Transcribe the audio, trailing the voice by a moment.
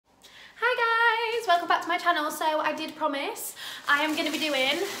channel, so I did promise I am going to be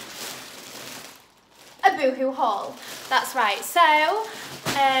doing a Boohoo haul. That's right. So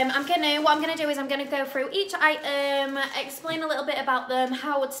what I'm gonna do is I'm gonna go through each item, explain a little bit about them,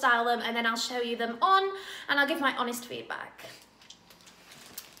 how I would style them, and then I'll show you them on and I'll give my honest feedback.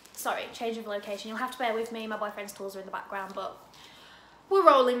 Sorry, change of location. You'll have to bear with me. My boyfriend's tools are in the background, but we're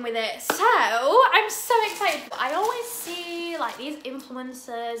rolling with it. So I'm so excited. I always see like these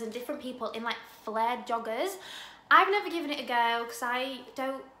influencers and different people in like flared joggers. I've never given it a go because I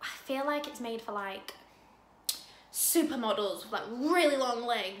feel like it's made for like supermodels with like really long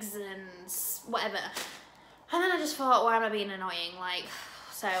legs and whatever. And then I just thought, why am I being annoying? Like,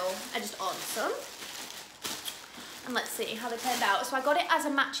 so I just ordered some. And let's see how they turned out. So I got it as a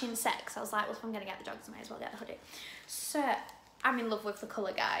matching set because I was like, well, if I'm gonna get the joggers, I may as well get the hoodie. So I'm in love with the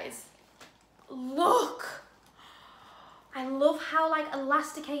colour, guys. Look! I love how like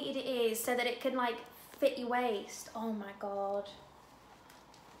elasticated it is so that it can like fit your waist. Oh my God.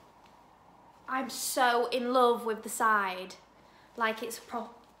 I'm so in love with the side. Like it's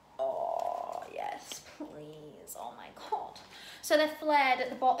oh yes, please, oh my God. So they're flared at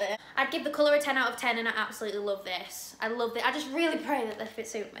the bottom. I'd give the colour a 10 out of 10 and I absolutely love this. I love it. I just really pray that they fit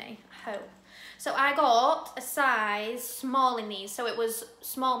suit me, I hope. So I got a size small in these. So it was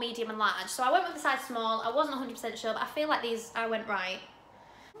small, medium and large. So I went with the size small. I wasn't 100% sure, but I feel like these, I went right.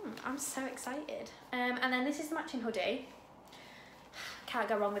 I'm so excited. And then this is the matching hoodie. Can't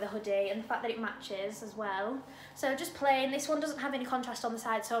go wrong with a hoodie, and the fact that it matches as well. So just plain. This one doesn't have any contrast on the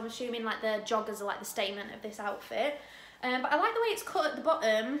side, so I'm assuming like the joggers are like the statement of this outfit. But I like the way it's cut at the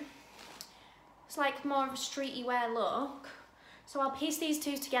bottom. It's like more of a streety wear look. So I'll piece these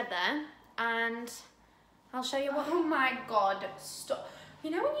two together and I'll show you what. Oh my God, stop.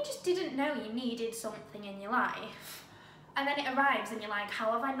 You know when you just didn't know you needed something in your life and then it arrives and you're like,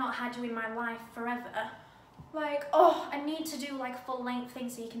 how have I not had you in my life forever? Like, oh, I need to do like a full length thing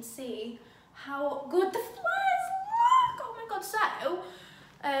so you can see how good the flares look. Oh my God. So,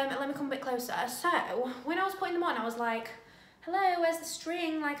 let me come a bit closer. So, when I was putting them on, I was like, hello, where's the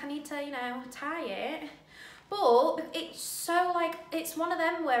string? Like, I need to, you know, tie it. But it's so like, it's one of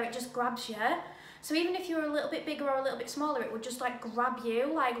them where it just grabs you. So even if you're a little bit bigger or a little bit smaller, it would just like grab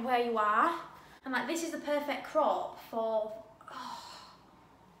you like where you are. And like, this is the perfect crop for, oh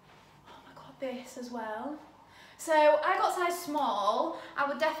my God, this as well. So I got size small. I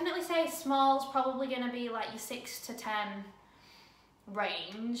would definitely say small's probably gonna be like your 6 to 10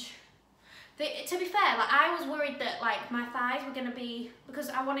 range. To be fair, like I was worried that like my thighs were gonna be, because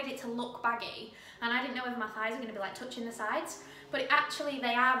I wanted it to look baggy and I didn't know if my thighs were gonna be like touching the sides, but actually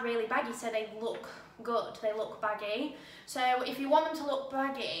they are really baggy, so they look good, they look baggy. So if you want them to look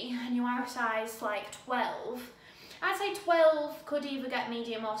baggy and you are a size like 12, I'd say 12 could either get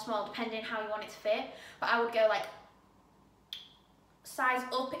medium or small depending how you want it to fit, but I would go like size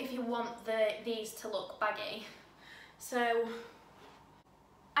up if you want these to look baggy. So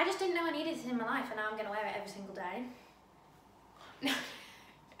I just didn't know I needed it in my life and now I'm going to wear it every single day.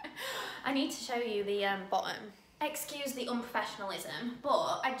 I need to show you the bottom. Excuse the unprofessionalism,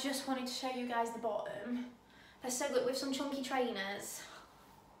 but I just wanted to show you guys the bottom. They're so good with some chunky trainers.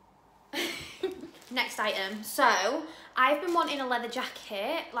 Next item. So I've been wanting a leather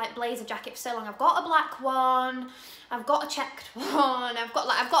jacket, like blazer jacket, for so long. I've got a black one, I've got a checked one, I've got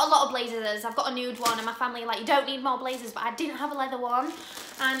a lot of blazers, I've got a nude one, and my family are like, you don't need more blazers, but I didn't have a leather one.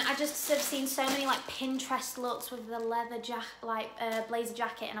 And I just have seen so many like Pinterest looks with the leather blazer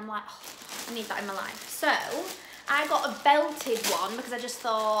jacket, and I'm like, oh, I need that in my life. So I got a belted one because I just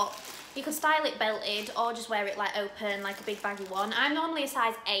thought you could style it belted or just wear it like open, like a big baggy one. I'm normally a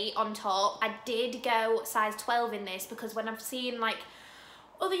size 8 on top. I did go size 12 in this because when I've seen like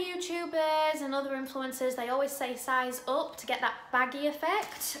other YouTubers and other influencers, they always say size up to get that baggy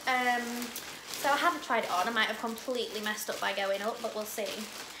effect. So I haven't tried it on. I might have completely messed up by going up, but we'll see.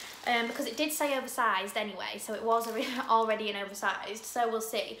 Because it did say oversized anyway, so it was already an oversized, so we'll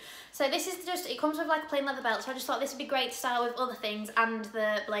see. So this is just, it comes with like a plain leather belt, so I just thought this would be great to style with other things and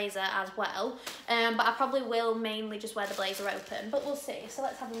the blazer as well. But I probably will mainly just wear the blazer open, but we'll see. So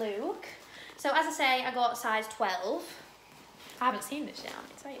let's have a look. So as I say, I got size 12. I haven't seen this yet,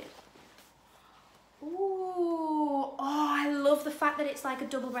 I'm excited. Ooh, oh, I love the fact that it's like a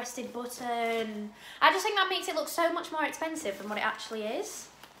double-breasted button. I just think that makes it look so much more expensive than what it actually is.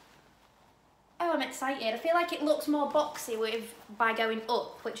 Oh, I'm excited. I feel like it looks more boxy by going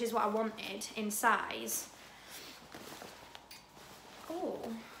up, which is what I wanted in size. Oh,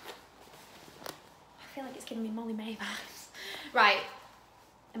 I feel like it's giving me Molly May vibes. Right,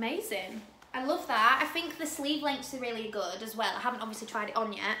 amazing. I love that. I think the sleeve lengths are really good as well. I haven't obviously tried it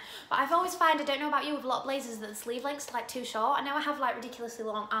on yet, but I've always found, I don't know about you, with a lot of blazers that the sleeve lengths are like too short. I know I have like ridiculously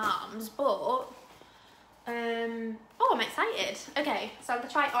long arms, but oh, I'm excited. Okay, so I'm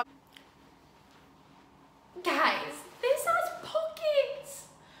gonna try it on. Guys, this has pockets.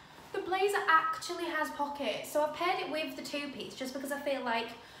 The blazer actually has pockets. So I've paired it with the two-piece just because I feel like,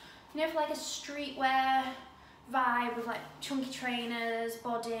 you know, for like a streetwear vibe with like chunky trainers,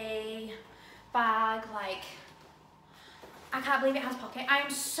 body, bag, like, I can't believe it has pocket. I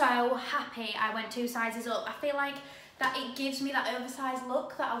am so happy I went 2 sizes up. I feel like that it gives me that oversized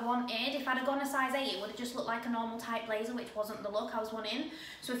look that I wanted. If I'd have gone a size 8, it would have just looked like a normal type blazer, which wasn't the look I was wanting.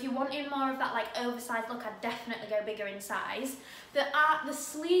 So if you're wanting more of that like oversized look, I'd definitely go bigger in size. The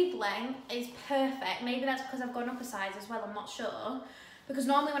sleeve length is perfect. Maybe that's because I've gone up a size as well, I'm not sure. Because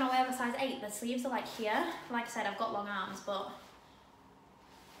normally when I wear a size 8, the sleeves are like here. Like I said, I've got long arms, but...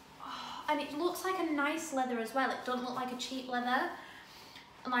 Oh, and it looks like a nice leather as well. It doesn't look like a cheap leather.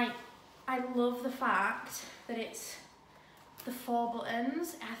 And like, I love the fact that it's the 4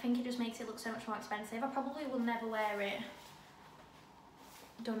 buttons. I think it just makes it look so much more expensive. I probably will never wear it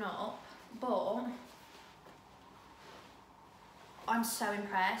done up, but I'm so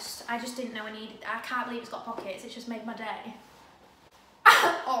impressed. I just didn't know I can't believe it's got pockets. It's just made my day.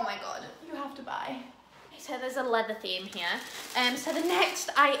 Oh my god, you have to buy. So there's a leather theme here. So the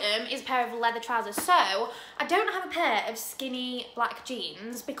next item is a pair of leather trousers. So I don't have a pair of skinny black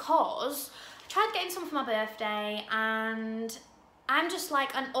jeans because I tried getting some for my birthday and I'm just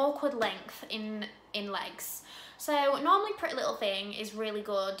like an awkward length in legs. So normally Pretty Little Thing is really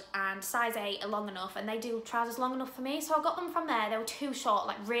good and size 8 are long enough and they do trousers long enough for me. So I got them from there. They were too short,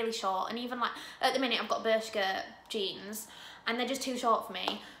 like really short. And even like at the minute I've got Bershka jeans and they're just too short for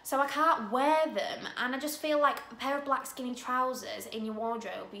me. So I can't wear them and I just feel like a pair of black skinny trousers in your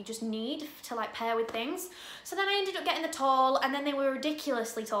wardrobe you just need to like pair with things. So then I ended up getting the tall and then they were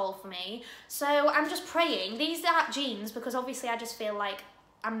ridiculously tall for me. So I'm just praying. These are jeans because obviously I just feel like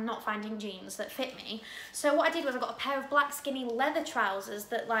I'm not finding jeans that fit me. So what I did was I got a pair of black skinny leather trousers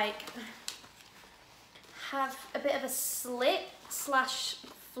that like have a bit of a slit slash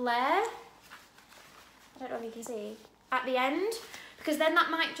flare. I don't know if you can see at the end, because then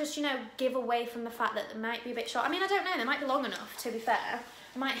that might just, you know, give away from the fact that they might be a bit short. I mean, I don't know, they might be long enough, to be fair.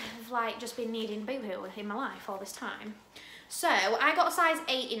 I might have like just been needing Boohoo in my life all this time. So I got a size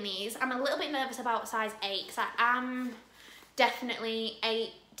 8 in these. I'm a little bit nervous about size 8 because I am definitely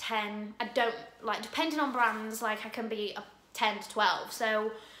 8, 10. I don't, like, depending on brands, like I can be a 10 to 12,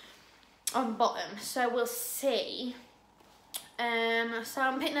 so on bottom. So we'll see. So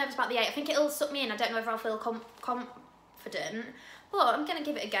I'm a bit nervous about the 8. I think it'll suck me in. I don't know if I'll feel confident, but I'm gonna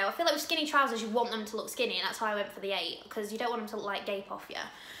give it a go. I feel like with skinny trousers you want them to look skinny and that's why I went for the 8 because you don't want them to look like gape off you.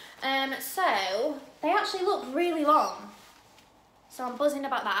 So they actually look really long, so I'm buzzing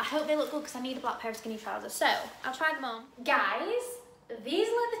about that. I hope they look good because I need a black pair of skinny trousers, so I'll try them on. Guys, these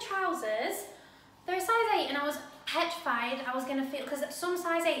leather trousers, they're a size 8 and I was petrified I was gonna feel, because some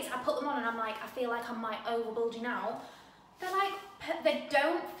size 8s I put them on and I'm like, I feel like I'm like over bulging out. They're like, they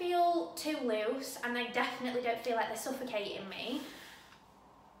don't feel too loose and they definitely don't feel like they're suffocating me.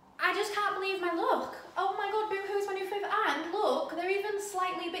 I just can't believe my look. Oh my god, Boohoo's my new favourite. And look, they're even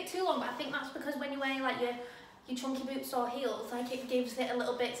slightly a bit too long, but I think that's because when you're wearing like your chunky boots or heels, like it gives it a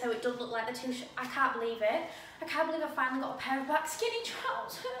little bit so it doesn't look like they're too I can't believe it. I can't believe I finally got a pair of black skinny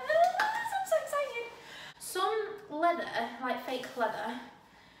trousers. I'm so excited. Some leather, like fake leather,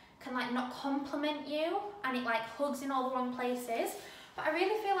 can like not compliment you and it like hugs in all the wrong places, but I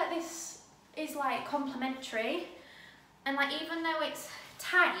really feel like this is like complimentary and like even though it's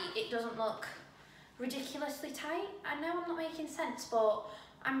tight it doesn't look ridiculously tight. I know I'm not making sense, but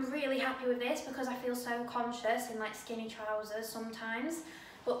I'm really happy with this because I feel so conscious in like skinny trousers sometimes,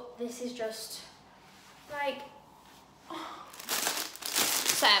 but this is just like oh.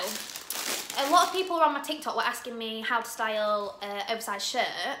 So a lot of people on my TikTok were asking me how to style oversized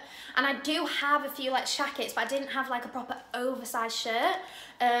shirt, and I do have a few like shackets, but I didn't have like a proper oversized shirt,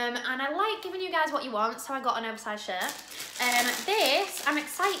 and I like giving you guys what you want, so I got an oversized shirt. This, I'm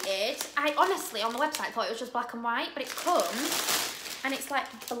excited. I honestly on the website thought it was just black and white, but it comes and it's like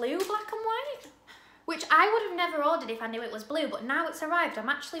blue, black and white, which I would have never ordered if I knew it was blue, but now it's arrived. I'm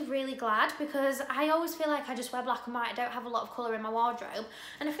actually really glad because I always feel like I just wear black and white. I don't have a lot of colour in my wardrobe,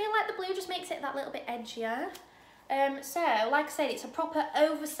 and I feel like the blue just makes it that little bit edgier. So, like I said, it's a proper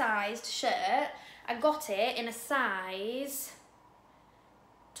oversized shirt. I got it in a size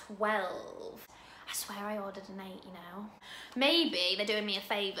 12. I swear I ordered an 8, you know. Maybe they're doing me a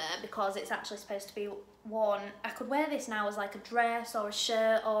favour because it's actually supposed to be worn. I could wear this now as like a dress or a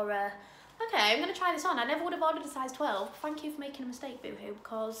shirt or a Okay, I'm gonna try this on. I never would have ordered a size 12. Thank you for making a mistake, Boohoo,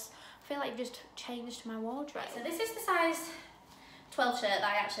 because I feel like you've just changed my wardrobe. So this is the size 12 shirt that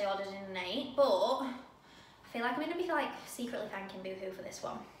I actually ordered in an 8, but I feel like I'm gonna be like secretly thanking Boohoo for this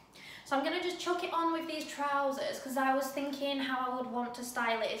one. So I'm gonna just chuck it on with these trousers, because I was thinking how I would want to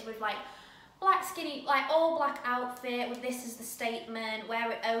style it is with like black skinny, like all black outfit with this as the statement,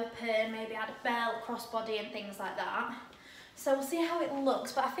 wear it open, maybe add a belt, crossbody and things like that. So we'll see how it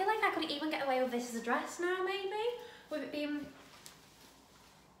looks, but I feel like I could even get away with this as a dress now, maybe, with it being,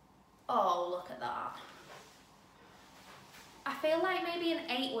 oh, look at that. I feel like maybe an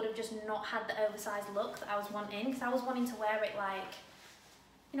 8 would have just not had the oversized look that I was wanting, because I was wanting to wear it like,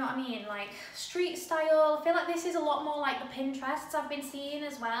 you know what I mean, like street style. I feel like this is a lot more like the Pinterests I've been seeing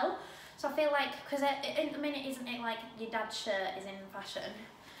as well. So I feel like, because in the minute, isn't it like your dad's shirt is in fashion?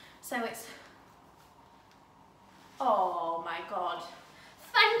 So it's, oh my God.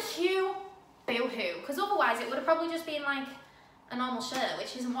 Thank you, Boohoo. Because otherwise it would have probably just been like a normal shirt,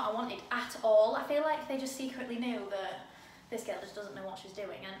 which isn't what I wanted at all. I feel like they just secretly knew that this girl just doesn't know what she's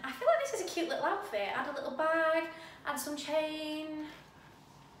doing. And I feel like this is a cute little outfit. Add a little bag, add some chain.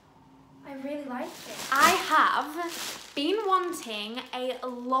 I really like it. I have been wanting a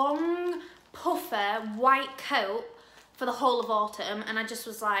long puffer white coat for the whole of autumn, and I just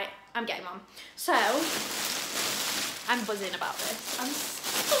was like, I'm getting one. So I'm buzzing about this.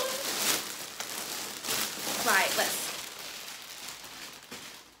 Right,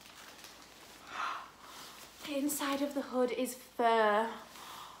 the inside of the hood is fur.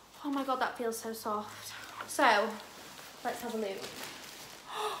 Oh my God, that feels so soft. So let's have a look.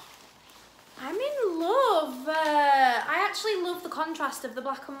 I'm in love. I actually love the contrast of the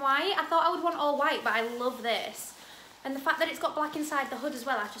black and white. I thought I would want all white, but I love this. And the fact that it's got black inside the hood as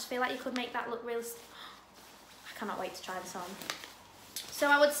well, I just feel like you could make that look real. I cannot wait to try this on. So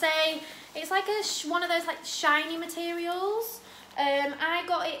I would say it's like one of those like shiny materials. I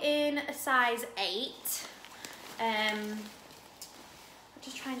got it in a size 8. I'm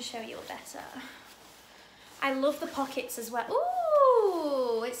just trying to show you better. I love the pockets as well.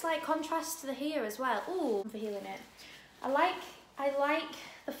 Ooh, it's like contrast to the here as well. Ooh, I'm feeling it. I like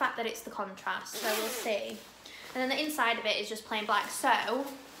the fact that it's the contrast, so we'll see. And then the inside of it is just plain black. So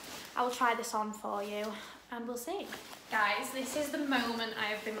I will try this on for you and we'll see. Guys, this is the moment I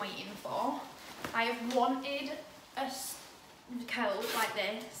have been waiting for. I have wanted a coat like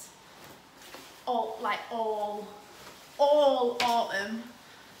this all autumn.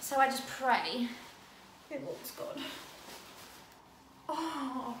 So I just pray it looks good.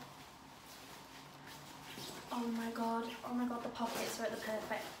 Oh my God, the pockets are at the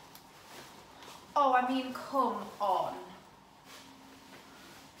perfect. Oh, I mean, come on.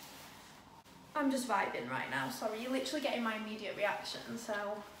 I'm just vibing right now, sorry, you're literally getting my immediate reaction, so.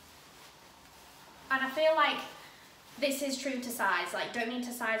 And I feel like this is true to size, like don't need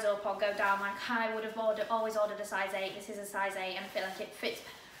to size up or go down, like I would have always ordered a size 8, this is a size 8 and I feel like it fits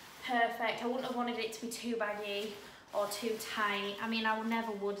perfect. I wouldn't have wanted it to be too baggy or too tight. I mean, I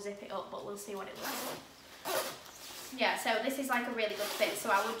never would zip it up, but we'll see what it looks like. Yeah, so this is like a really good fit, so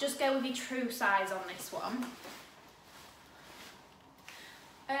I would just go with the true size on this one.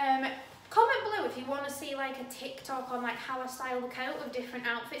 Comment below if you want to see like a TikTok on like how I style the coat of different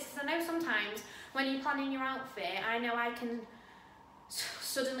outfits, because I know sometimes when you're planning your outfit, I know I can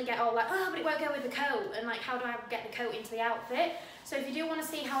suddenly get all like, oh, but it won't go with the coat, and like how do I get the coat into the outfit? So if you do want to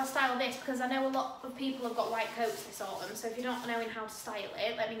see how I style this, because I know a lot of people have got white coats this autumn, so if you're not knowing how to style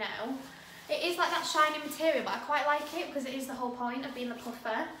it, let me know. It is like that shiny material, but I quite like it because it is the whole point of being the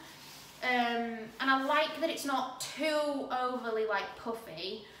puffer. And I like that it's not too overly like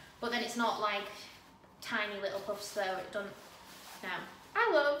puffy, but then it's not like tiny little puffs, so it doesn't, no.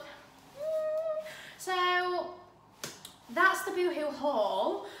 I love. So that's the Boohoo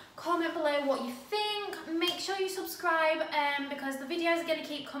haul. Comment below what you think. Make sure you subscribe because the videos are going to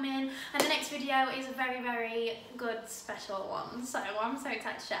keep coming, and the next video is a very, very good special one. So I'm so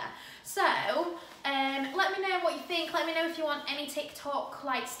excited to share. So let me know what you think. Let me know if you want any TikTok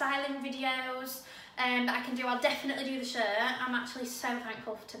like styling videos that I can do. I'll definitely do the shirt. I'm actually so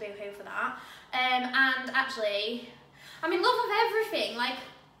thankful to Boohoo for that. And actually, I'm in love with everything. Like,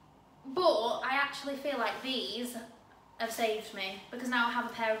 but I actually feel like these have saved me because now I have a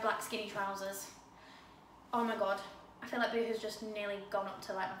pair of black skinny trousers. Oh my God, I feel like Boohoo's just nearly gone up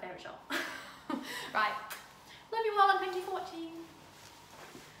to like my favourite shop. Right, love you all and thank you for watching.